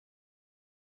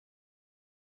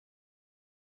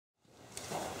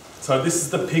So this is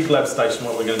the pig lab station,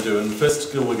 what we're going to do, and the first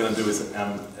skill we're going to do is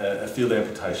a field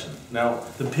amputation. Now,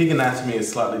 the pig anatomy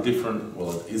is slightly different,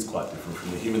 well, it is quite different from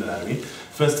the human anatomy.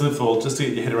 First of all, just to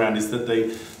get your head around, is that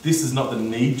this is not the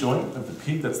knee joint of the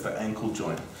pig, that's the ankle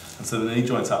joint. And so the knee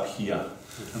joint's up here.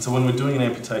 And so when we're doing an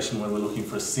amputation, when we're looking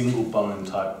for a single bone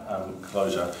type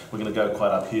closure, we're going to go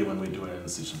quite up here when we're doing an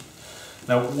incision.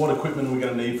 Now, what equipment are we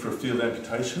going to need for a field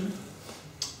amputation?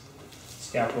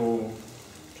 Scalpel,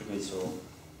 jiggly saw.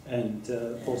 And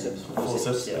forceps.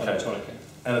 Forceps, yeah, okay. And a tourniquet.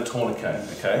 And a tourniquet,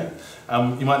 okay.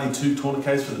 You might need 2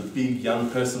 tourniquets for the big young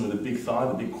person with a big thigh,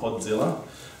 the big quadzilla.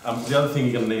 The other thing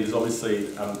you're going to need is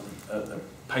obviously a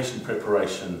patient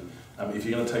preparation. If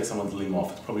you're going to take someone's limb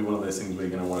off, it's probably one of those things where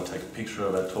you're going to want to take a picture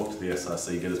of it, talk to the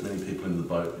SRC, get as many people in the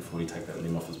boat before you take that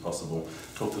limb off as possible,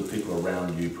 talk to the people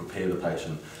around you, prepare the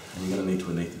patient, and you're going to need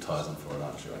to anaesthetise them for it,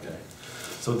 aren't you, okay?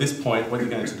 So at this point, what you're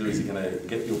going to do is you're going to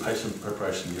get your patient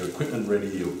preparation, your equipment ready,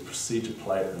 your procedure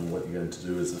plate, and what you're going to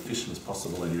do as efficient as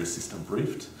possible and your assistant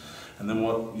briefed. And then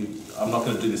I'm not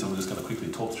going to do this, I'm just going to quickly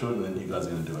talk through it and then you guys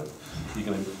are going to do it. You're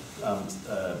going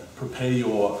to prepare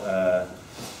your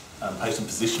patient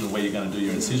position where you're going to do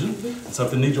your incision. And so if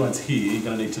the knee joint's here, you're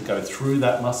going to need to go through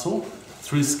that muscle,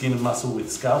 through skin and muscle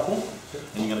with scalpel,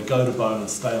 and you're going to go to bone and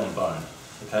stay on bone.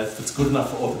 Okay? If it's good enough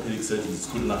for orthopaedic surgeons,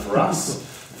 it's good enough for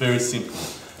us. Very simple.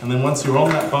 And then once you're on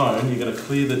that bone, you're going to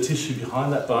clear the tissue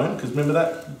behind that bone, because remember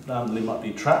that limb might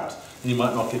be trapped, and you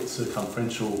might not get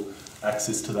circumferential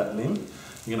access to that limb.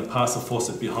 You're going to pass a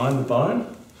forceps behind the bone,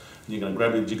 and you're going to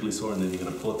grab your jiggly saw, and then you're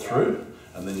going to pull it through,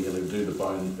 and then you're going to do the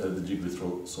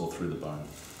jiggly saw through the bone.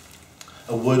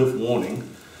 A word of warning,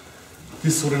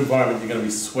 this sort of environment, you're going to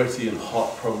be sweaty and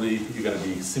hot probably, you're going to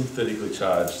be sympathetically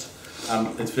charged.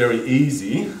 It's very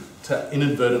easy to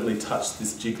inadvertently touch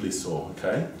this jiggly saw,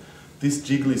 okay? This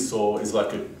jiggly saw is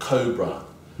like a cobra.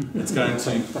 It's going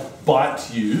to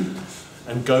bite you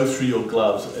and go through your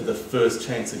gloves at the first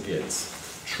chance it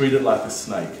gets. Treat it like a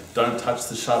snake. Don't touch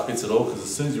the sharp bits at all, because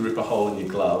as soon as you rip a hole in your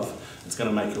glove, it's going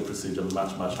to make your procedure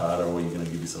much, much harder, or you're going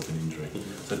to give yourself an injury.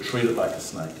 So treat it like a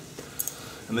snake.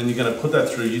 And then you're going to put that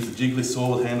through, use the jiggly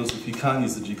saw with handles. If you can't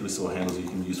use the jiggly saw handles, you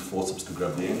can use forceps to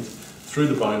grab the end. Through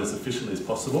the bone as efficiently as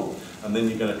possible, and then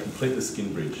you're going to complete the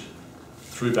skin bridge,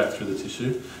 back through the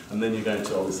tissue, and then you're going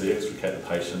to obviously extricate the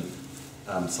patient,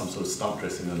 some sort of stump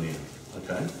dressing on the end,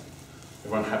 okay?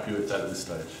 Everyone happy with that at this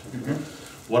stage?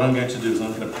 Mm-hmm. What I'm going to do is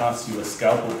I'm going to pass you a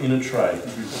scalpel in a tray,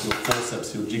 your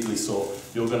forceps, your jiggly saw.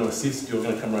 You're going to assist, you're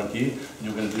going to come around here, and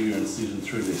you're going to do your incision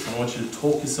through this. And I want you to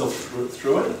talk yourself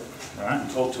through it, right?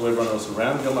 And talk to everyone else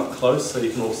around. Come up close so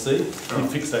you can all see. Sure. You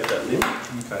fixate that limb.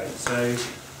 Okay, so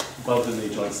above the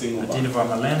knee joint, single identify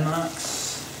my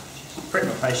landmarks, prep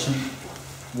my patient,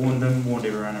 warned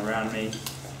everyone around me.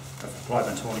 I've applied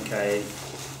my tourniquet,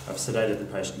 I've sedated the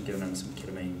patient, given him some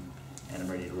ketamine, and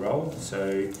I'm ready to roll. So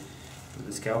with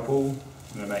the scalpel,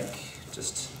 I'm going to make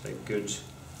just a good,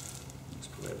 let's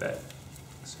pull that back,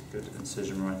 it's a good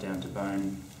incision right down to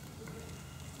bone.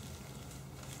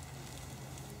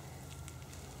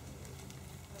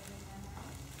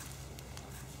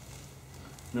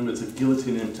 Remember, it's a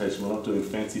guillotine amputation. We're not doing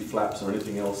fancy flaps or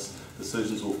anything else. The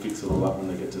surgeons will fix it all up when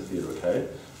they get to theatre, okay?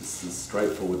 This is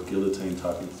straightforward guillotine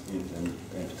type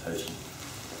amputation.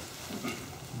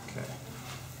 Okay.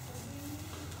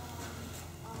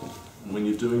 And when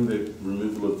you're doing the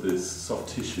removal of this soft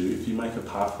tissue, if you make a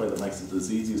pathway that makes it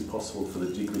as easy as possible for the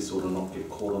jiggly saw to not get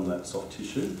caught on that soft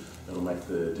tissue, it'll make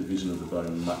the division of the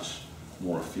bone much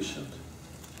more efficient.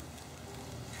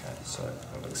 Okay, so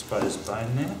I've exposed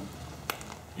bone now.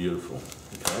 Beautiful.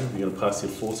 Okay, you're going to pass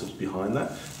your forceps behind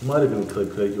that. You might even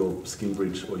include your skin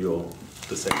bridge or your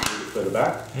dissection a bit further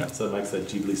back. Yep. So it makes that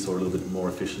jiggly saw a little bit more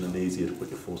efficient and easier to put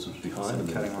your forceps behind. So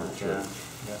and cutting right down.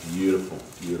 Yep. Beautiful,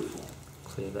 beautiful.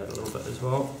 Clear that a little bit as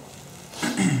well.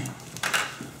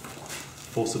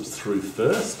 Forceps through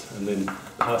first, and then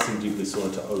passing jiggly saw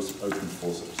into open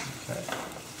forceps. Okay.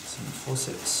 Some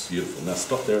forceps. Beautiful. Now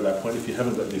stop there at that point. If you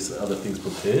haven't got these other things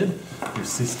prepared, your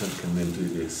assistant can then do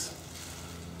this.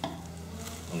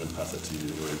 I'm going to pass that to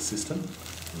your assistant,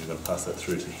 and you're going to pass that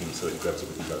through to him so he grabs it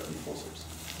with his open forceps.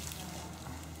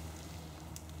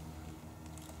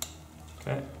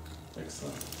 Okay.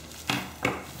 Excellent.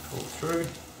 Pull through.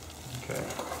 Okay.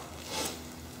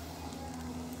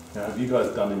 Now, have you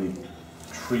guys done any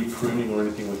tree pruning or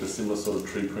anything with a similar sort of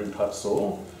tree prune type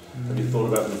saw? Have you thought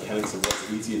about the mechanics of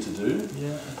what's easier to do?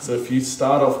 Yeah. So if you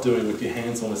start off doing with your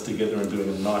hands almost together and doing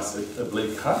a nice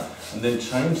oblique cut, and then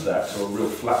change that to a real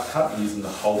flat cut using the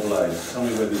whole blade. Tell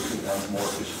me whether you think one's more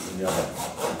efficient than the other.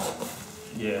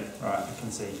 Yeah, right, I can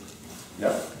see.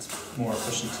 Yeah. It's more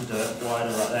efficient to do it wider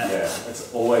like that. Yeah,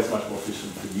 it's always much more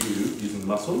efficient for you using the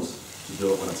muscles to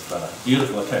do it when it's flatter.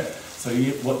 Beautiful, okay. So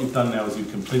what you've done now is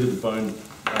you've completed the bone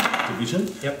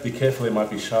division. Yep. Be careful, there might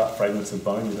be sharp fragments of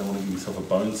bone. You don't want to give yourself a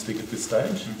bone stick at this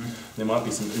stage. There might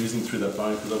be some oozing through that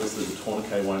bone because obviously the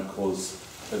tourniquet won't cause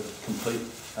a complete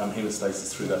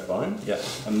hemostasis through that bone. Yep.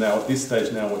 And now at this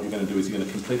stage now what you're going to do is you're going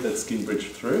to complete that skin bridge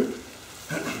through.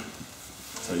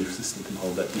 So your assistant can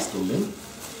hold that distal limb.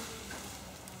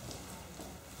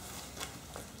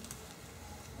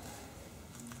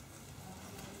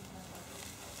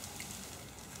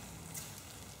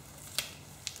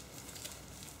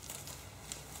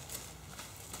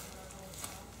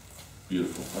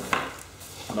 Beautiful,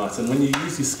 okay. Nice, and when you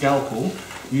use your scalpel,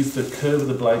 use the curve of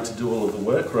the blade to do all of the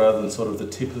work rather than sort of the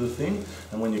tip of the thing.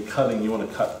 And when you're cutting, you want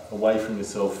to cut away from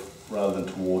yourself rather than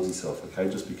towards yourself,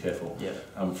 okay? Just be careful. Yeah.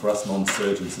 For us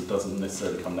non-surgeons, it doesn't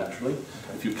necessarily come naturally.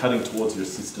 Okay. If you're cutting towards your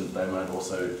assistant, they might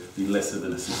also be lesser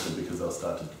than assistant because they'll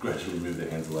start to gradually move their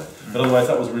hands away. But otherwise,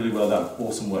 that was really well done.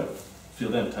 Awesome work.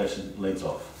 Field amputation, legs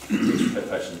off.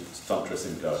 Patient, stump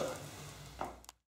dressing, go.